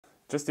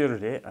Just the other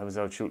day, I was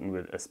out shooting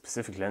with a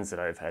specific lens that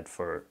I've had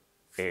for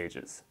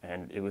ages,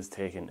 and it was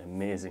taking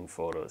amazing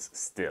photos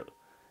still.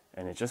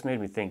 And it just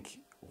made me think,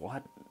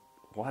 what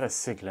a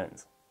sick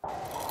lens.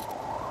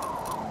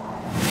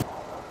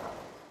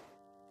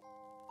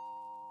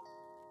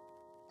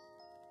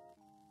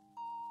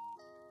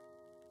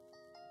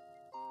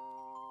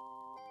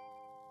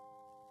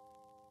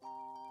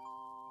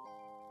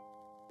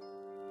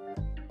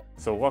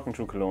 So walking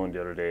through Cologne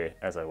the other day,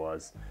 as I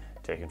was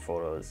taking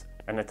photos,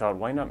 and I thought,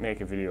 why not make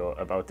a video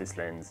about this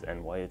lens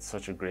and why it's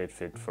such a great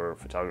fit for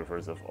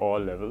photographers of all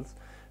levels,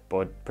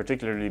 but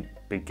particularly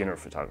beginner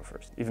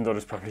photographers. Even though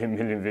there's probably a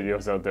million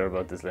videos out there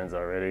about this lens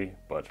already,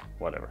 but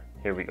whatever,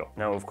 here we go.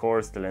 Now, of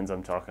course, the lens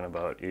I'm talking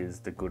about is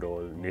the good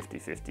old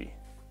nify-fifty.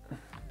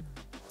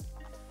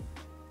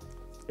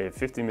 A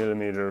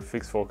 50mm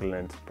fixed focal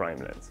length prime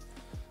lens.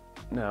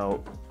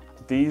 Now,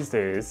 these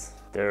days,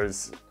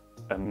 there's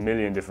a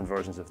million different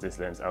versions of this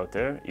lens out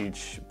there.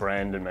 Each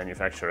brand and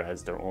manufacturer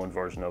has their own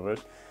version of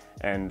it,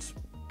 and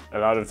a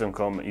lot of them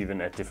come even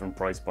at different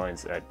price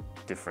points at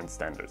different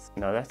standards.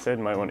 Now that said,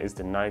 my one is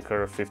the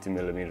Nikkor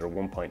 50mm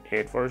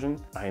 1.8 version.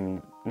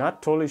 I'm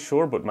not totally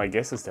sure, but my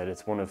guess is that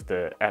it's one of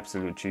the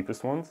absolute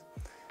cheapest ones,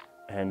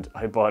 and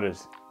I bought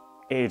it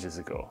ages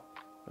ago.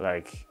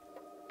 Like,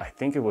 I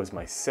think it was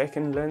my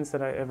second lens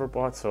that I ever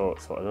bought, so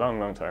a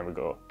long time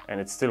ago, and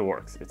it still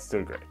works, it's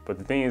still great. But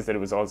the thing is that it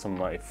was also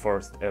my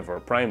first ever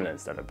prime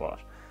lens that I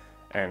bought.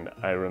 And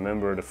I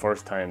remember the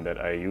first time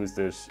that I used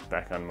it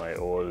back on my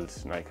old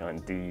Nikon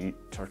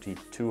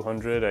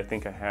D3200, I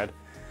think I had.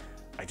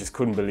 I just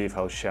couldn't believe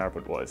how sharp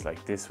it was.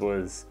 Like, this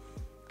was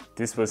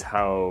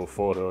how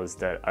photos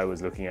that I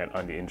was looking at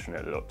on the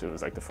internet looked. It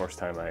was like the first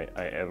time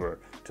I ever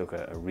took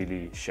a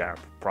really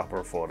sharp,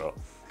 proper photo.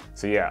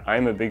 So yeah,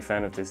 I'm a big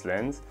fan of this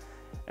lens,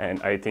 and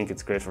I think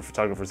it's great for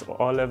photographers of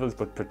all levels,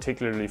 but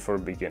particularly for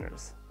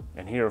beginners.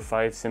 And here are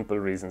 5 simple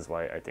reasons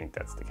why I think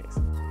that's the case.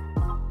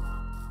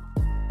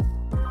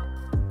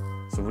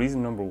 So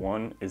reason number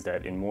 1 is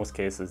that in most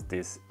cases,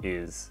 this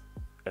is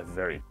a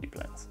very cheap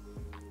lens.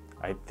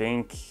 I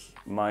think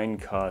mine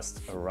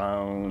cost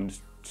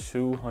around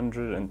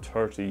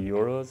 230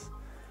 euros,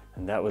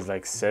 and that was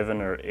like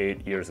 7 or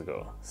 8 years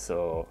ago.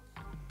 So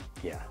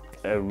yeah,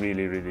 a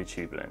really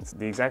cheap lens.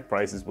 The exact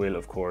prices will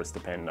of course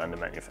depend on the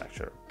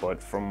manufacturer,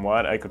 but from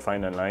what I could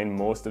find online,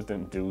 most of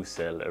them do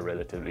sell a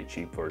relatively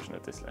cheap version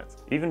of this lens.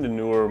 Even the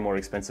newer, more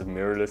expensive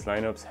mirrorless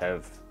lineups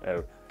have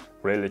a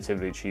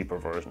relatively cheaper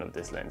version of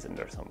this lens in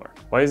there somewhere.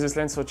 Why is this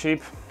lens so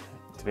cheap?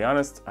 To be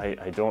honest,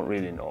 I don't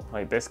really know.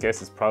 My best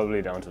guess is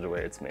probably down to the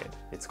way it's made.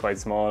 It's quite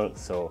small,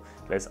 so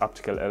less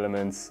optical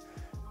elements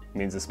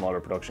means a smaller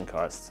production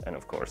cost, and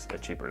of course a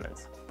cheaper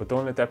lens. But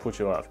don't let that put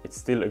you off. It's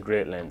still a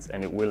great lens,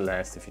 and it will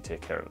last if you take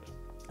care of it.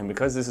 And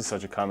because this is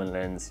such a common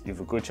lens, you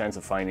have a good chance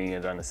of finding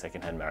it on a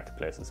second-hand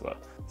marketplace as well.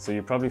 So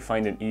you'll probably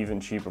find an even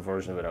cheaper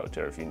version of it out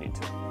there if you need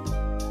to.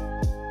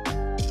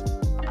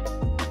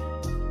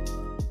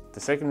 The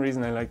second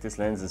reason I like this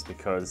lens is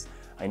because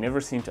I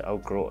never seem to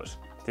outgrow it.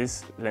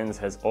 This lens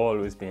has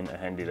always been a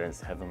handy lens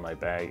to have in my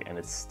bag, and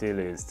it still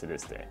is to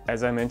this day.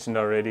 As I mentioned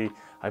already,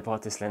 I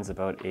bought this lens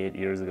about 8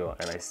 years ago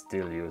and I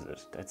still use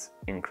it. That's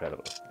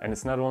incredible. And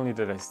it's not only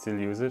that I still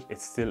use it,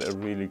 it's still a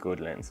really good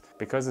lens.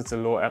 Because it's a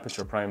low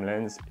aperture prime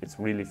lens, it's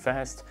really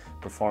fast,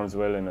 performs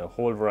well in a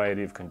whole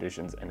variety of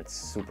conditions, and it's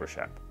super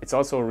sharp. It's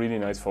also a really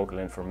nice focal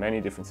length for many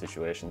different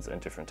situations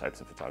and different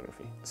types of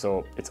photography.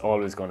 So it's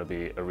always going to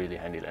be a really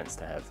handy lens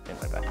to have in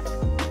my bag.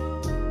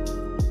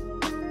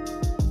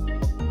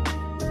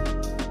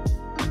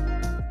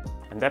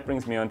 That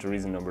brings me on to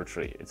reason number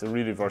 3. It's a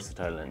really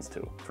versatile lens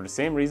too. For the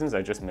same reasons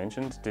I just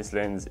mentioned, this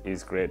lens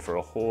is great for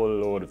a whole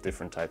load of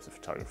different types of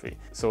photography.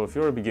 So if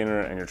you're a beginner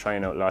and you're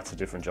trying out lots of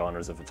different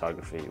genres of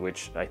photography,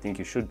 which I think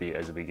you should be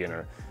as a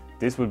beginner,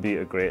 this would be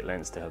a great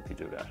lens to help you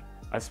do that.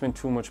 I've spent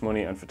too much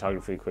money on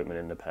photography equipment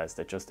in the past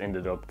that just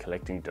ended up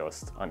collecting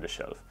dust on the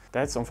shelf.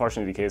 That's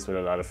unfortunately the case with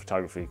a lot of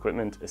photography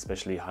equipment,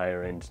 especially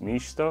higher end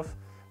niche stuff,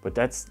 but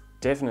that's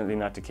definitely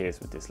not the case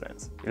with this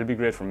lens. It'll be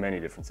great for many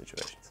different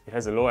situations. It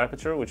has a low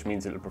aperture, which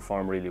means it'll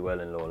perform really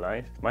well in low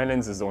light. My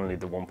lens is only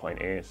the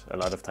 1.8. A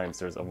lot of times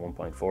there's a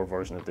 1.4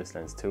 version of this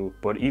lens too,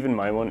 but even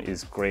my one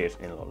is great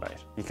in low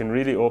light. You can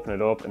really open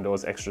it up, and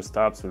those extra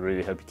stops will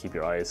really help you keep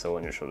your ISO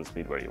and your shutter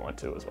speed where you want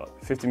to as well.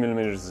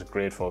 50mm is a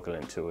great focal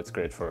length too. It's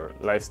great for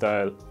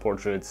lifestyle,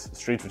 portraits,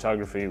 street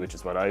photography, which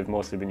is what I've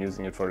mostly been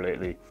using it for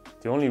lately.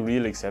 The only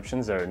real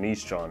exceptions are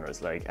niche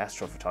genres like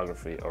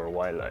astrophotography or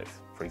wildlife,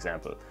 for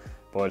example.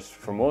 But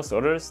for most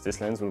others,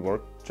 this lens will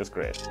work just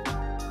great.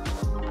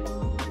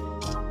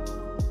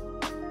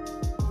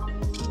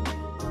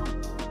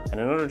 And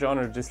another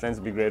genre this lens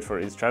would be great for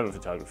is travel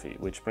photography,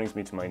 which brings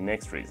me to my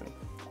next reason.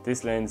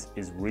 This lens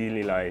is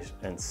really light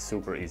and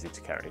super easy to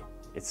carry.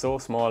 It's so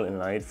small and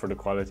light for the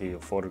quality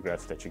of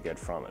photographs that you get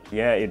from it.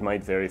 Yeah, it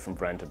might vary from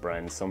brand to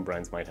brand. Some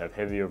brands might have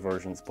heavier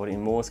versions, but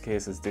in most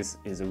cases, this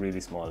is a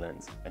really small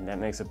lens. And that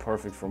makes it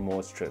perfect for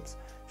most trips.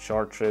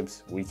 Short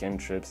trips,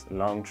 weekend trips,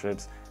 long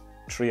trips,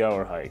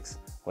 3-hour hikes.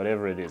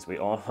 whatever it is, we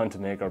all want to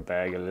make our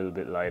bag a little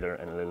bit lighter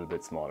and a little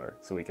bit smaller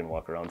so we can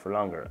walk around for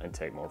longer and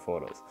take more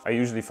photos. I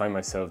usually find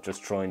myself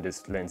just throwing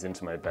this lens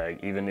into my bag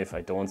even if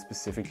I don't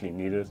specifically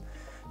need it.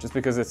 Just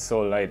because it's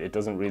so light, it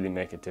doesn't really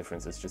make a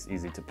difference. It's just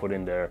easy to put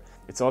in there.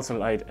 It's also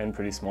light and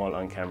pretty small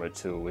on camera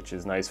too, which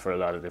is nice for a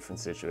lot of different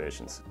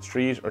situations.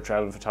 Street or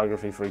travel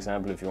photography, for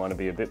example, if you want to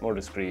be a bit more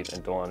discreet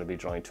and don't want to be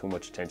drawing too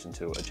much attention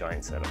to a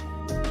giant setup.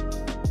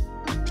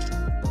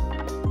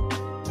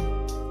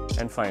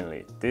 And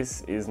finally,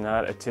 this is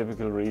not a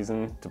typical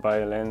reason to buy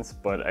a lens,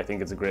 but I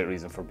think it's a great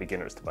reason for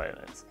beginners to buy a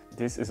lens.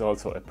 This is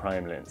also a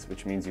prime lens,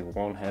 which means you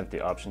won't have the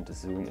option to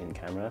zoom in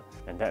camera.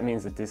 And that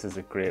means that this is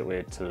a great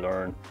way to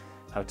learn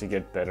how to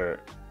get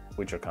better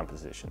with your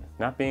composition.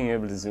 Not being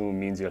able to zoom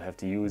means you'll have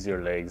to use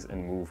your legs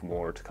and move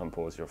more to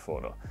compose your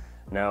photo.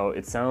 Now,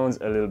 it sounds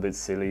a little bit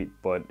silly,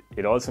 but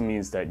it also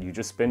means that you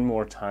just spend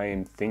more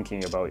time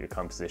thinking about your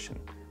composition,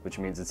 which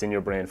means it's in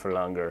your brain for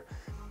longer.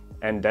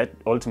 And that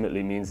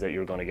ultimately means that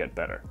you're going to get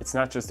better. It's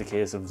not just a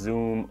case of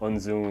zoom,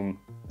 unzoom,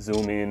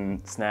 zoom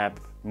in, snap,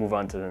 move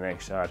on to the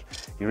next shot.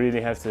 You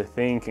really have to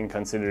think and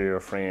consider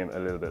your frame a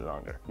little bit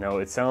longer. Now,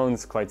 it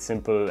sounds quite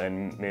simple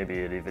and maybe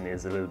it even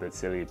is a little bit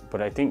silly,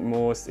 but I think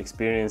most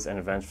experienced and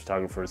advanced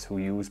photographers who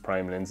use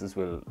prime lenses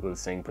will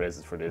sing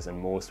praises for this, and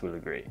most will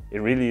agree. It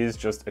really is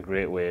just a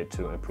great way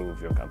to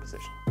improve your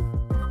composition.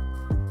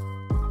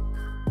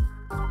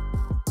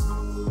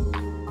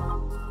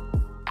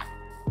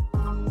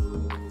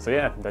 So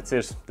yeah, that's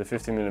it, the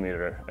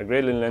 50mm. A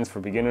great little lens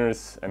for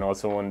beginners and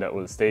also one that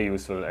will stay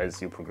useful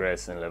as you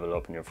progress and level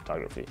up in your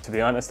photography. To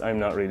be honest, I'm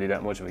not really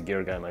that much of a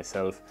gear guy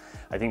myself.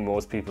 I think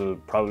most people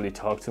probably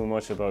talk too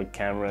much about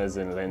cameras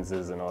and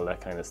lenses and all that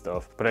kind of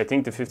stuff. But I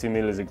think the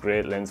 50mm is a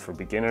great lens for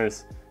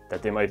beginners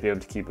that they might be able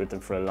to keep with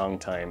them for a long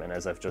time, and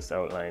as I've just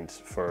outlined,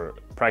 for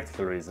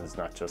practical reasons,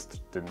 not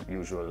just the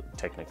usual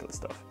technical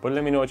stuff. But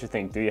let me know what you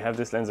think. Do you have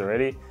this lens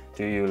already?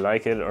 Do you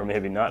like it or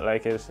maybe not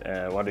like it?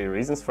 What are your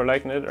reasons for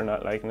liking it or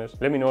not liking it?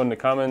 Let me know in the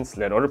comments.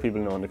 Let other people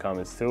know in the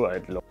comments too.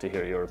 I'd love to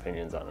hear your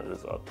opinions on it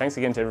as well. Thanks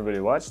again to everybody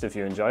who watched. If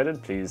you enjoyed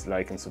it, please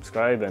like and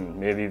subscribe, and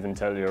maybe even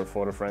tell your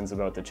photo friends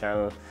about the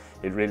channel.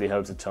 It really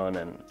helps a ton,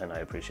 and I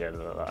appreciate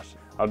it a lot.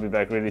 I'll be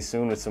back really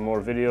soon with some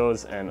more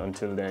videos, and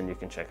until then you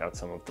can check out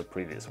some of the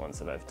previous ones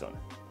that I've done.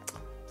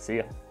 See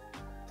ya!